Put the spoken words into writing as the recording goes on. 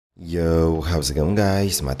Yo, how's it going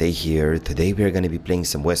guys? Mate here. Today we are going to be playing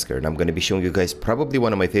some Wesker and I'm going to be showing you guys probably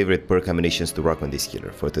one of my favorite perk combinations to rock on this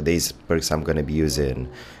killer. For today's perks I'm going to be using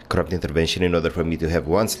Corrupt Intervention in order for me to have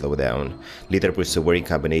one slowdown, Lethal Pursuer in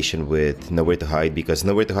combination with Nowhere to Hide, because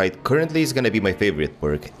Nowhere to Hide currently is going to be my favorite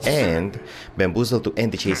perk, and Bamboozle to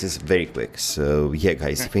end the chases very quick. So yeah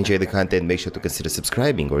guys, if you enjoy the content, make sure to consider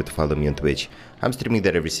subscribing or to follow me on Twitch. I'm streaming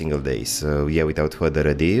there every single day. So yeah, without further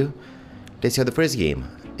ado, let's see how the first game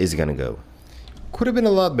is gonna go. Could have been a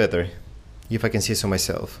lot better, if I can say so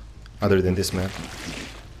myself, other than this map.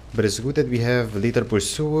 But it's good that we have Lethal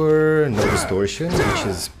Pursuer, no distortion, which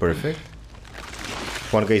is perfect.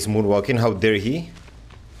 One guy is moonwalking, how dare he?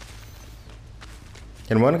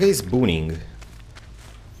 And one guy is booning,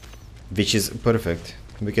 which is perfect.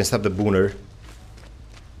 We can stop the booner.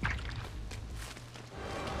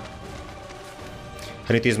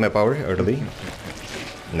 I need to use my power early.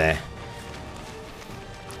 Nah.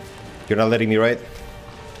 You're not letting me, right?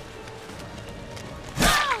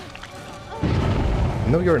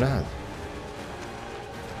 No, you're not.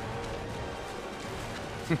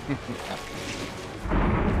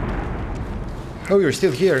 Oh, you're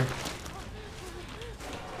still here.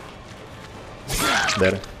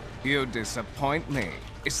 There. You disappoint me.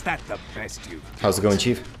 Is that the best you've got? How's it going,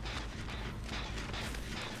 Chief?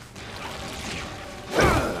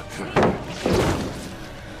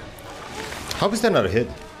 How is that not a hit?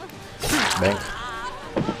 Bang.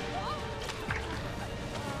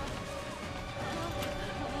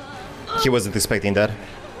 He wasn't expecting that.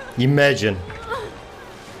 Imagine.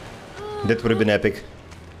 That would have been epic.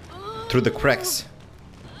 Through the cracks.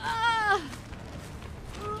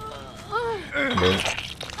 Bang.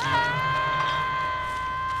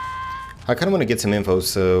 I kind of want to get some info,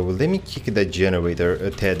 so let me kick that generator a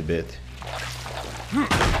tad bit.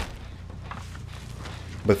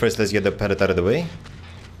 But first, let's get the pallet out of the way.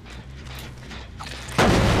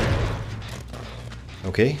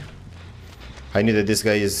 Okay. I knew that this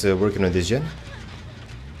guy is working on this gen.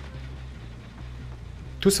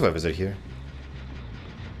 Two survivors are here.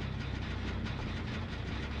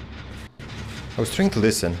 I was trying to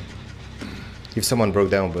listen if someone broke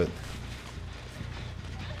down, but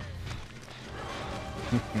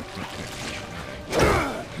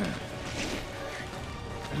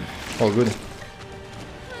all good.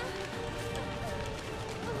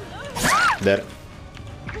 There.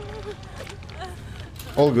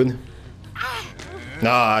 All good.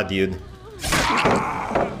 Nah, dude.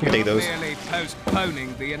 You take those. Merely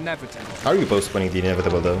postponing the inevitable. Are you postponing the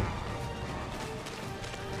inevitable, though?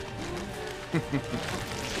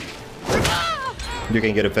 You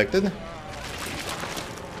can get affected.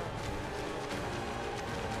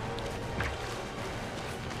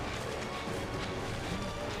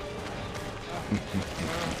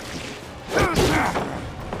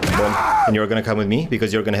 Boom. And you're gonna come with me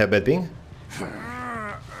because you're gonna have bad ping?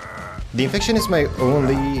 The infection is my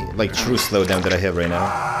only, like, true slowdown that I have right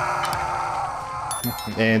now.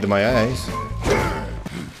 And my eyes.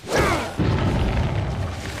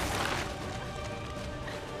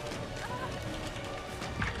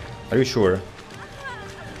 Are you sure?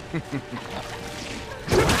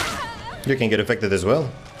 You can get affected as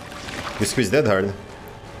well. You squeeze that hard.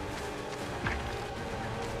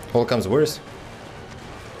 All comes worse.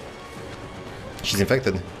 She's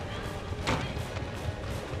infected.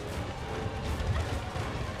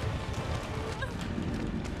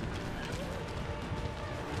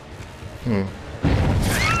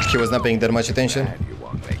 She was not paying that much attention. You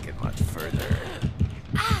won't make it much further.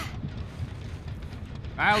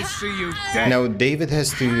 I'll see you dead. Now David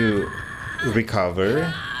has to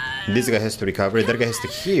recover. This guy has to recover. That guy has to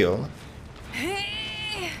heal.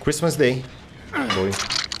 Christmas Day. Boy.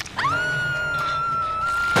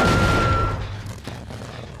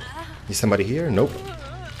 Is somebody here? Nope.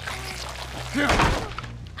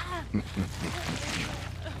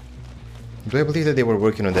 Do I believe that they were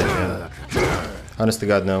working on that gen? Honest to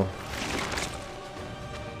God, no.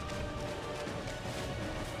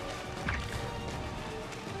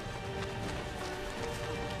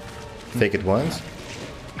 Fake it once.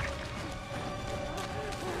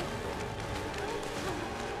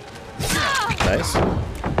 Nice.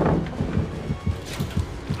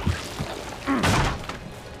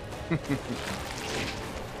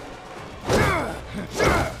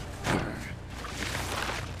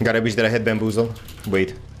 God, I wish that I had Bamboozle.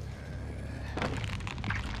 Wait.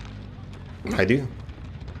 I do.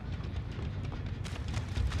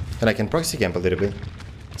 And I can proxy camp a little bit,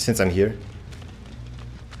 since I'm here.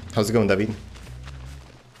 How's it going, David?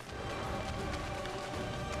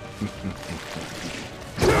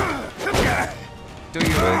 Do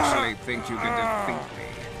you actually think you can defeat me?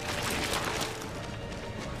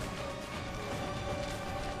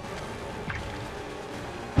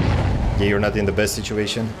 Yeah, you're not in the best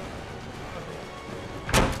situation.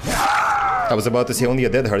 I was about to say only a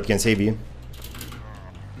dead heart can save you.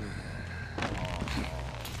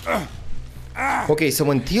 Okay,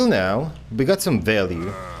 so until now, we got some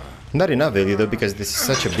value. Not enough value though, because this is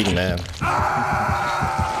such a big map.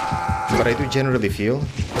 But I do generally feel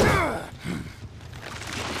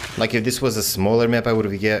like if this was a smaller map, I would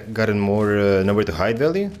have gotten more nowhere to hide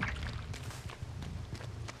value.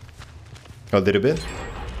 A little bit.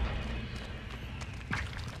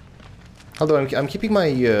 Although I'm keeping my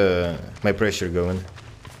my pressure going.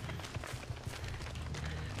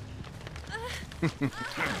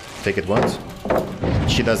 Take it once.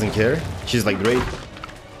 She doesn't care. She's like great.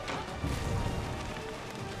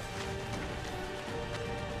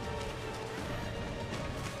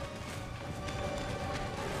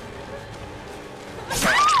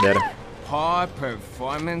 There. High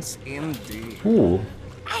performance indeed. Ooh.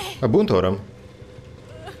 A boon totem.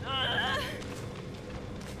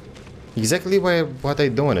 Exactly what I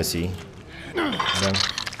don't want to see. Yeah.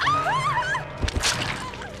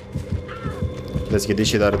 Let's get this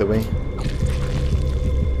shit out of the way.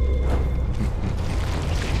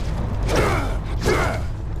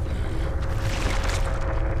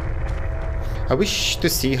 I wish to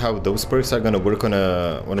see how those perks are gonna work on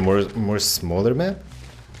a more smaller map.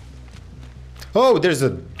 Oh, there's a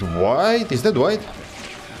Dwight. Is that Dwight?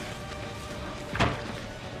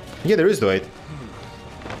 Yeah, there is Dwight.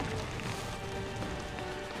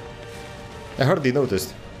 I hardly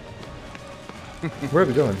noticed. Where are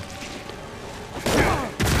we going?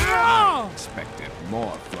 Expected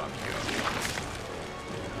more from you.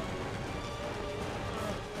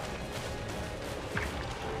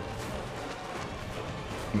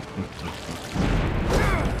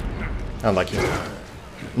 Unlucky.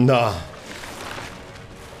 Nah.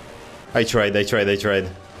 I tried. I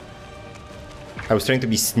was trying to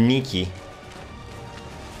be sneaky.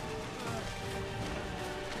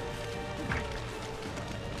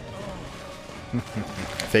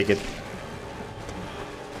 Fake it.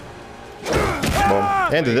 Boom.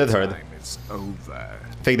 And the dead hard.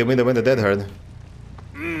 Fake the window when the dead hard.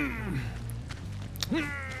 Boom.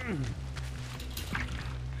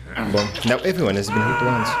 Now everyone has been hit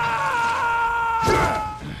once.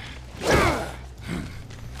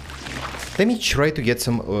 Let me try to get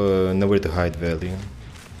some nowhere to hide value.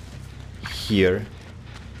 Here.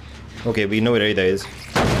 Okay, we know where Ada is.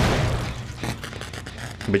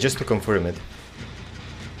 But just to confirm it.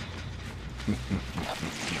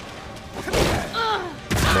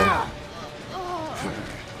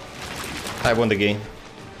 I won the game.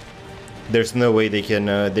 There's no way they can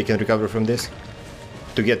recover from this.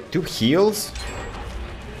 To get 2 heals?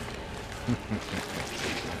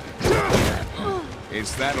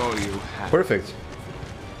 Is that all you have? Perfect.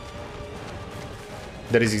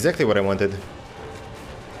 That is exactly what I wanted.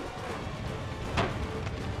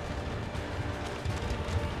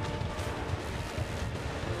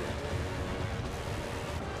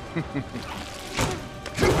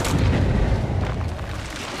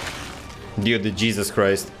 Dude, Jesus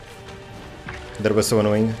Christ. That was so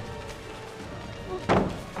annoying.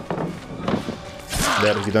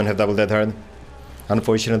 There, you don't have double dead hard.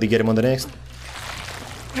 Unfortunately, get him on the next.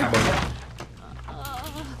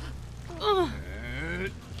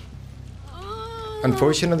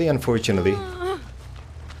 Unfortunately.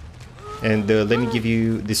 And let me give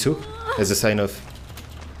you this hook as a sign of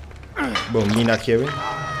me not caring.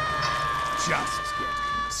 Just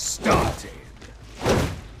getting started.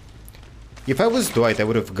 If I was Dwight, I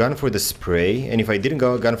would have gone for the spray, and if I didn't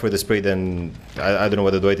gone for the spray, then I don't know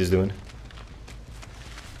what the Dwight is doing.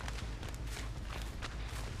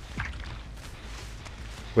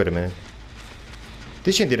 Wait a minute.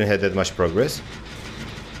 This shit didn't have that much progress.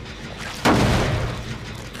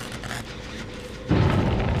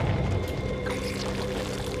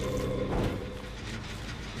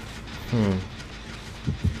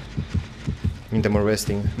 Need more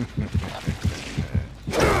resting.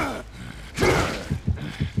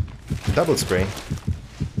 Double spray.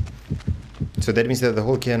 So that means that the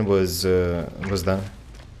whole can was done.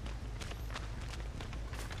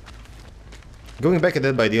 Going back at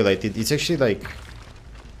Dead by Daylight, it's actually like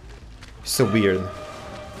so weird.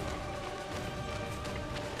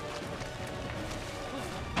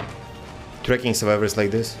 Tracking survivors like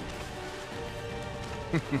this.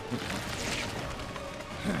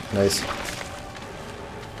 Nice.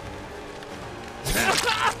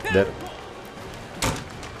 Dead.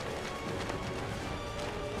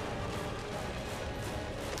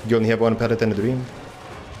 You only have one pallet and a dream.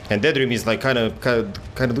 And that dream is like kind of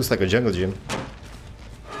looks like a jungle gym.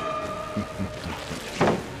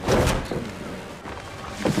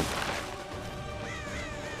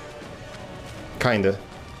 Kinda.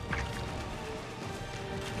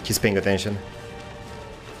 He's paying attention.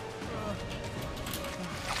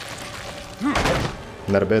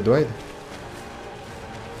 Not a bad Dwight.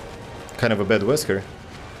 Kind of a bad Wesker.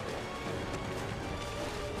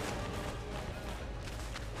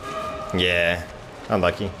 Yeah,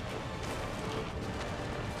 unlucky.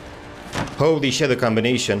 Holy shit, the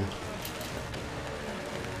combination.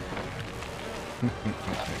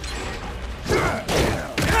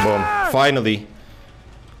 Boom. Finally.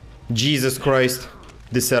 Jesus Christ.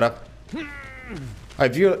 This setup.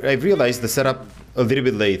 I've realized the setup a little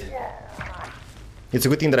bit late. It's a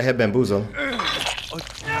good thing that I have bamboozle.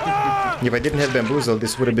 If I didn't have bamboozle,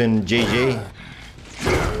 this would have been JJ.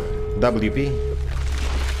 WP.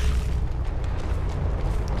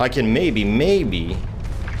 I can maybe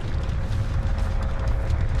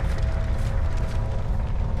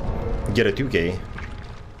get a 2K.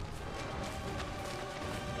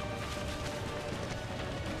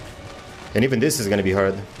 And even this is gonna be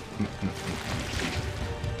hard.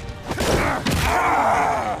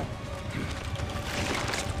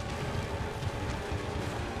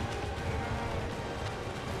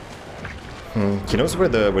 He knows where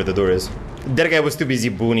the door is. That guy was too busy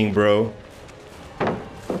booning, bro.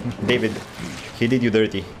 David, he did you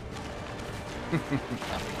dirty.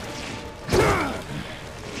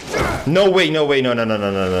 No way, no way,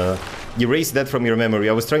 no. Erase that from your memory.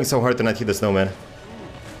 I was trying so hard to not hit the snowman.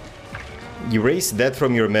 Erase that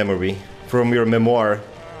from your memory, from your memoir.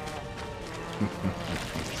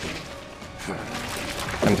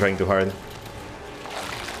 I'm trying too hard.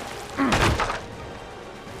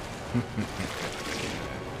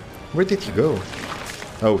 Where did he go?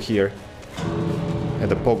 Oh, here. At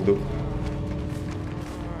the poke loop.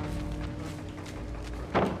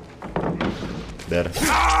 There.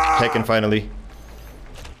 Heckin' finally.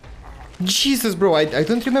 Jesus, bro, I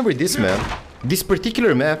don't remember this map. This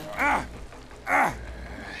particular map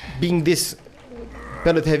being this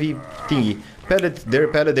pellet heavy thingy. Pellet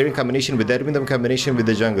there in combination with that random combination with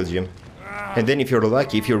the jungle gym. And then if you're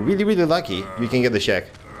lucky, if you're really lucky, you can get the shack.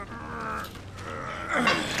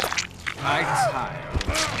 I'm tired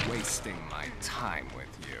of wasting my time with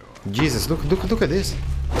you. Jesus, look at this.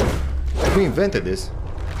 Who invented this?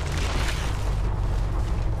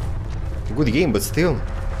 Good game, but still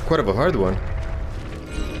quite of a hard one.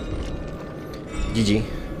 GG.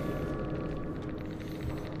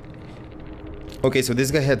 Okay, so this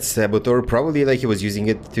guy had Saboteur, probably like he was using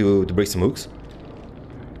it to break some hooks.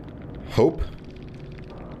 Hope.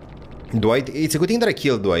 Dwight, it's a good thing that I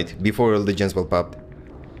killed Dwight before all the gens will pop.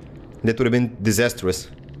 That would have been disastrous.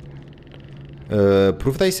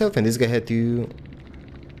 Prove thyself, and this guy had to...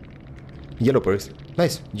 Yellow perks.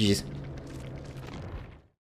 Nice, GG's.